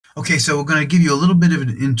Okay, so we're going to give you a little bit of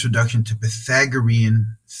an introduction to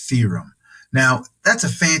Pythagorean theorem. Now, that's a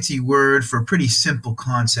fancy word for a pretty simple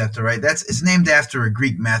concept, all right? It's named after a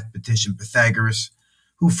Greek mathematician, Pythagoras,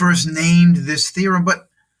 who first named this theorem, but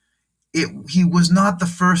he was not the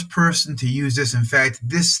first person to use this. In fact,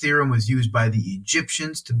 this theorem was used by the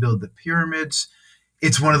Egyptians to build the pyramids.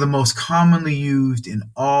 It's one of the most commonly used in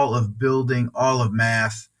all of building, all of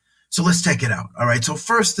math. So let's check it out, all right? So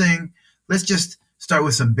first thing, let's just start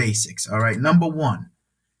with some basics, all right? Number one,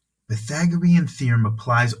 Pythagorean theorem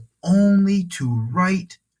applies only to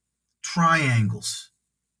right triangles.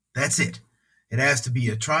 That's it. It has to be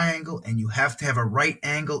a triangle, and you have to have a right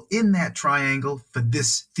angle in that triangle for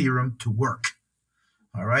this theorem to work.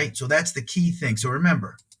 All right, so that's the key thing. So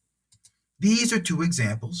remember, these are two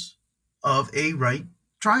examples of a right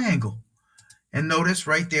triangle. And notice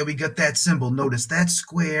right there, we got that symbol. Notice that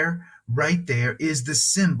square right there is the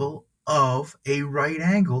symbol of a right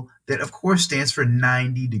angle that, of course, stands for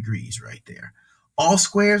 90 degrees right there. All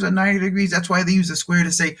squares are 90 degrees. That's why they use a square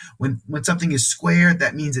to say when something is square,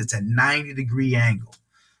 that means it's a 90-degree angle.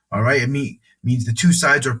 All right, it means the two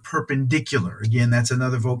sides are perpendicular. Again, that's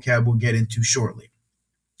another vocab we'll get into shortly.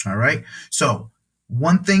 All right, so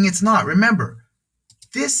one thing it's not. Remember,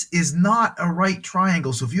 this is not a right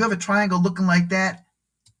triangle. So if you have a triangle looking like that,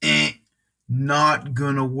 not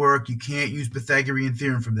gonna work. You can't use Pythagorean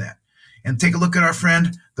theorem from that. And take a look at our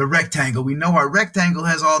friend, the rectangle. We know our rectangle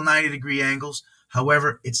has all 90-degree angles.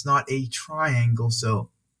 However, it's not a triangle, so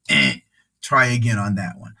try again on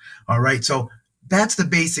that one. All right, so that's the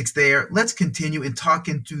basics there. Let's continue and talk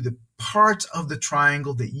into the parts of the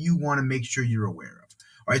triangle that you want to make sure you're aware of.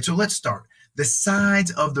 All right, so let's start. The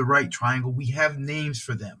sides of the right triangle, we have names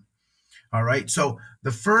for them. All right, so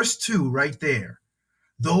the first two right there,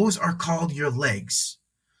 those are called your legs.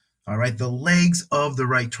 All right, the legs of the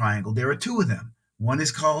right triangle. There are two of them. One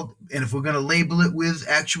is called, and if we're going to label it with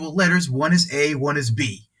actual letters, one is A, one is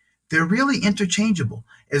B. They're really interchangeable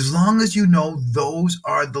as long as you know those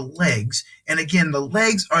are the legs. And again, the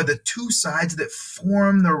legs are the two sides that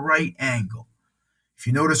form the right angle. If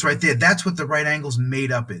you notice right there, that's what the right angle is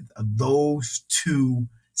made up of those two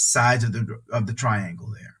sides of the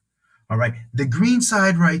triangle there. All right, the green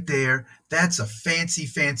side right there, that's a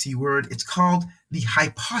fancy word. It's called the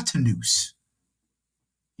hypotenuse.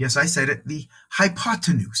 Yes, I said it, the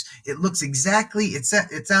hypotenuse. It looks exactly, it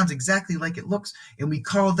sounds exactly like it looks, and we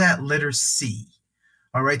call that letter C.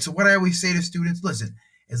 All right, so what I always say to students, listen,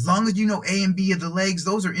 as long as you know A and B are the legs,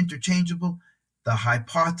 those are interchangeable. The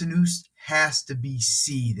hypotenuse has to be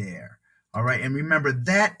C there. All right, and remember,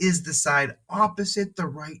 that is the side opposite the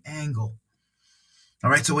right angle. All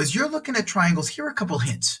right, so as you're looking at triangles, here are a couple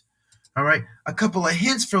hints. All right, a couple of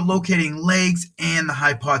hints for locating legs and the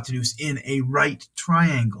hypotenuse in a right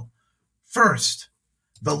triangle. First,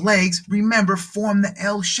 the legs, remember, form the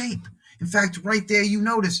L shape. In fact, right there, you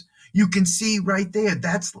notice, you can see right there,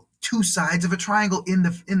 that's two sides of a triangle in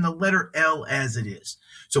the letter L as it is.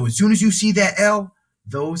 So as soon as you see that L,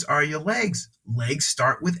 those are your legs. Legs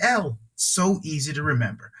start with L. So easy to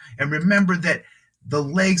remember. And remember that the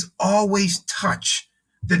legs always touch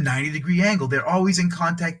the 90-degree angle. They're always in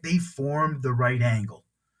contact. They form the right angle.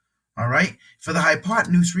 All right? For the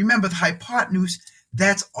hypotenuse, remember the hypotenuse,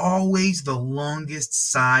 that's always the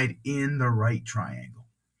longest side in the right triangle.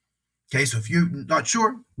 Okay, so if you're not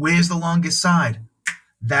sure, where's the longest side?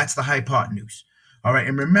 That's the hypotenuse. All right,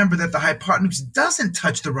 and remember that the hypotenuse doesn't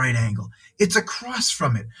touch the right angle. It's across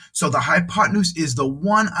from it. So the hypotenuse is the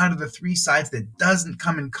one out of the three sides that doesn't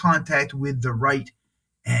come in contact with the right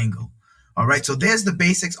angle. All right, so there's the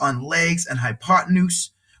basics on legs and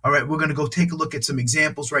hypotenuse. All right, we're going to go take a look at some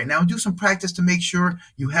examples right now and do some practice to make sure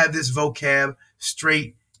you have this vocab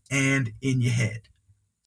straight and in your head.